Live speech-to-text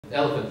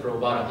elephant from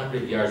about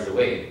 100 yards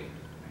away.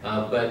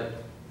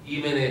 But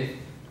even if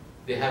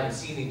they haven't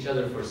seen each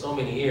other for so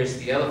many years,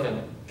 the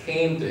elephant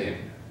came to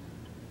him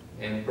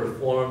and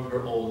performed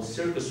her old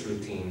circus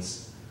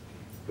routines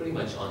pretty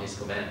much on his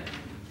command.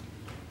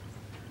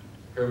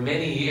 Her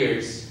many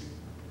years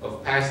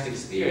of past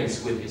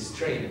experience with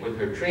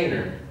her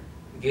trainer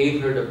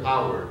gave her the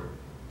power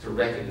to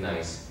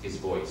recognize his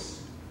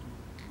voice.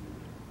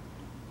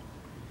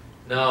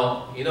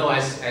 Now, you know,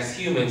 as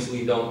humans,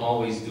 we don't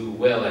always do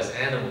well as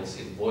animals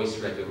in voice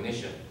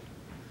recognition.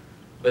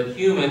 But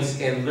humans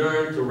can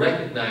learn to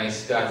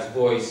recognize God's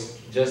voice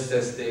just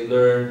as they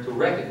learn to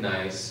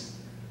recognize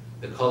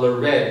the color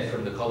red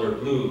from the color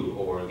blue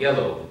or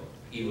yellow,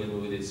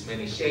 even with its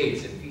many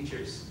shades and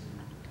features.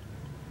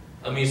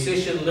 A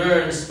musician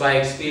learns by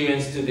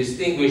experience to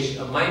distinguish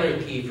a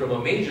minor key from a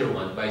major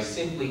one by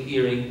simply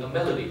hearing a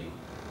melody.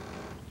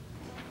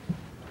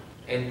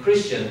 And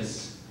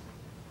Christians,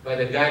 by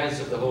the guidance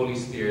of the Holy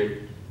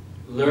Spirit,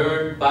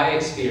 learn by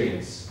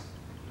experience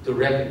to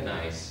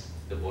recognize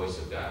the voice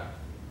of God.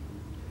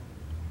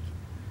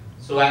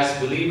 So as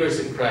believers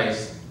in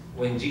Christ,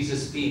 when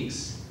Jesus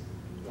speaks,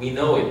 we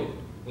know it.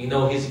 We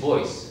know His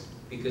voice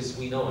because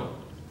we know Him.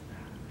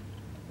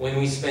 When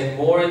we spend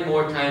more and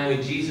more time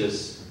with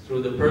Jesus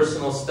through the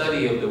personal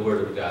study of the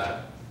Word of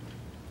God,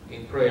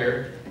 in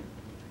prayer,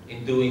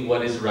 in doing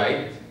what is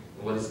right,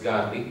 what is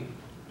godly,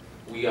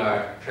 we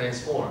are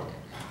transformed.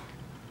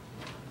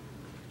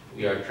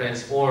 We are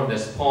transformed,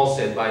 as Paul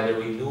said, by the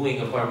renewing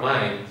of our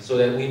mind, so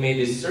that we may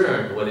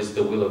discern what is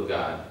the will of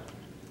God,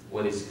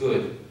 what is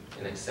good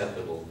and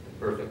acceptable and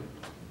perfect.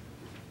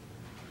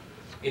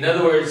 In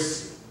other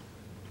words,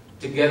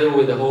 together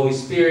with the Holy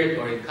Spirit,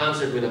 or in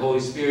concert with the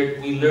Holy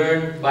Spirit, we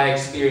learn by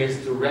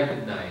experience to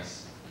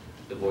recognize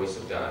the voice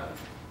of God.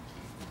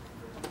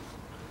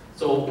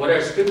 So what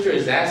our scripture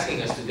is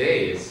asking us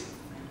today is,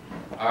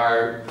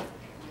 are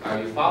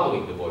you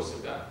following the voice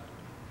of God?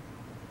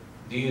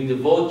 Do you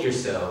devote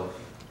yourself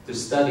to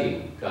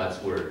studying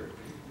God's Word?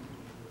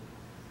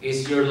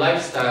 Is your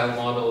lifestyle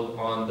modeled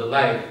on the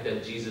life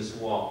that Jesus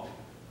walked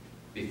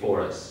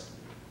before us?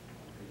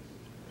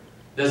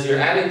 Does your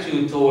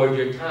attitude toward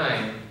your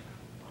time,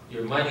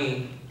 your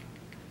money,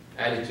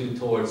 attitude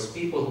towards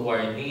people who are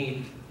in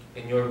need,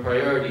 and your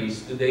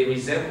priorities, do they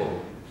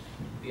resemble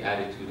the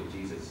attitude of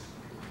Jesus?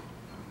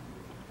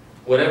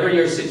 Whatever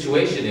your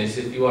situation is,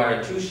 if you are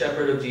a true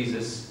shepherd of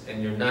Jesus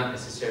and you're not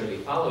necessarily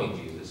following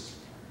Jesus,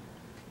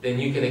 then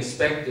you can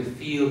expect to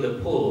feel the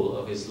pull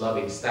of His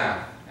loving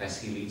staff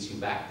as He leads you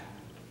back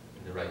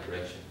in the right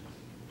direction.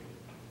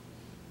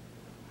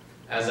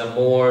 As a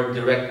more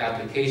direct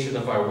application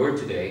of our word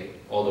today,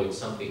 although it's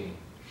something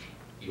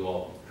you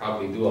all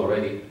probably do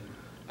already,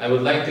 I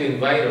would like to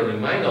invite or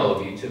remind all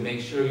of you to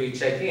make sure you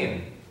check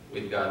in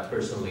with God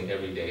personally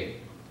every day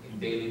in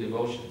daily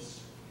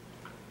devotions.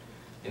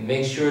 And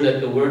make sure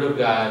that the Word of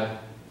God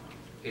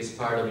is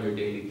part of your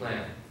daily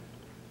plan.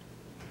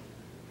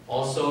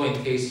 Also,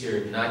 in case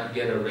you're not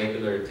yet a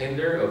regular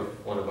attender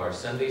of one of our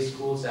Sunday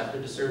schools after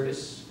the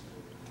service,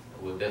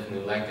 I would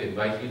definitely like to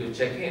invite you to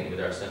check in with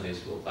our Sunday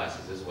school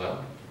classes as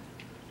well,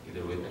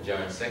 either with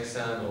Najar and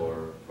Sexan,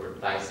 or for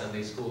Thai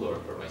Sunday School, or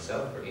for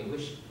myself for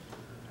English.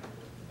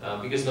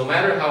 Because no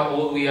matter how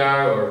old we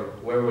are or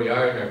where we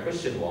are in our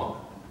Christian walk,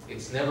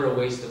 it's never a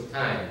waste of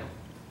time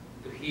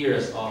to hear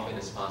as often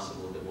as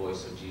possible the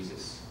voice of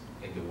Jesus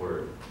in the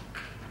Word,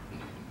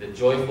 the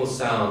joyful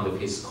sound of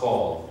His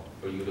call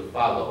for you to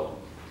follow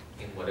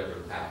in whatever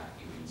path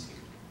He leads you.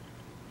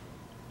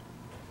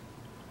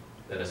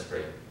 Let us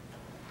pray.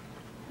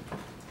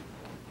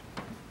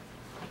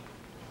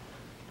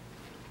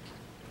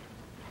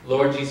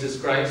 Lord Jesus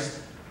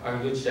Christ, our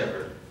Good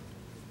Shepherd,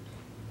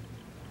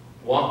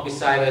 walk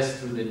beside us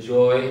through the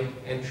joy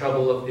and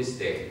trouble of this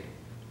day.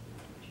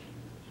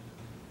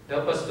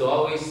 Help us to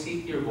always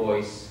seek your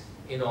voice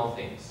in all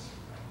things.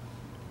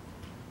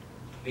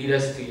 Lead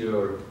us to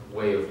your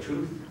way of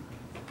truth,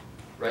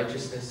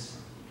 righteousness,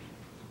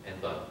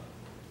 and love.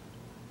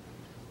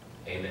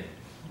 Amen.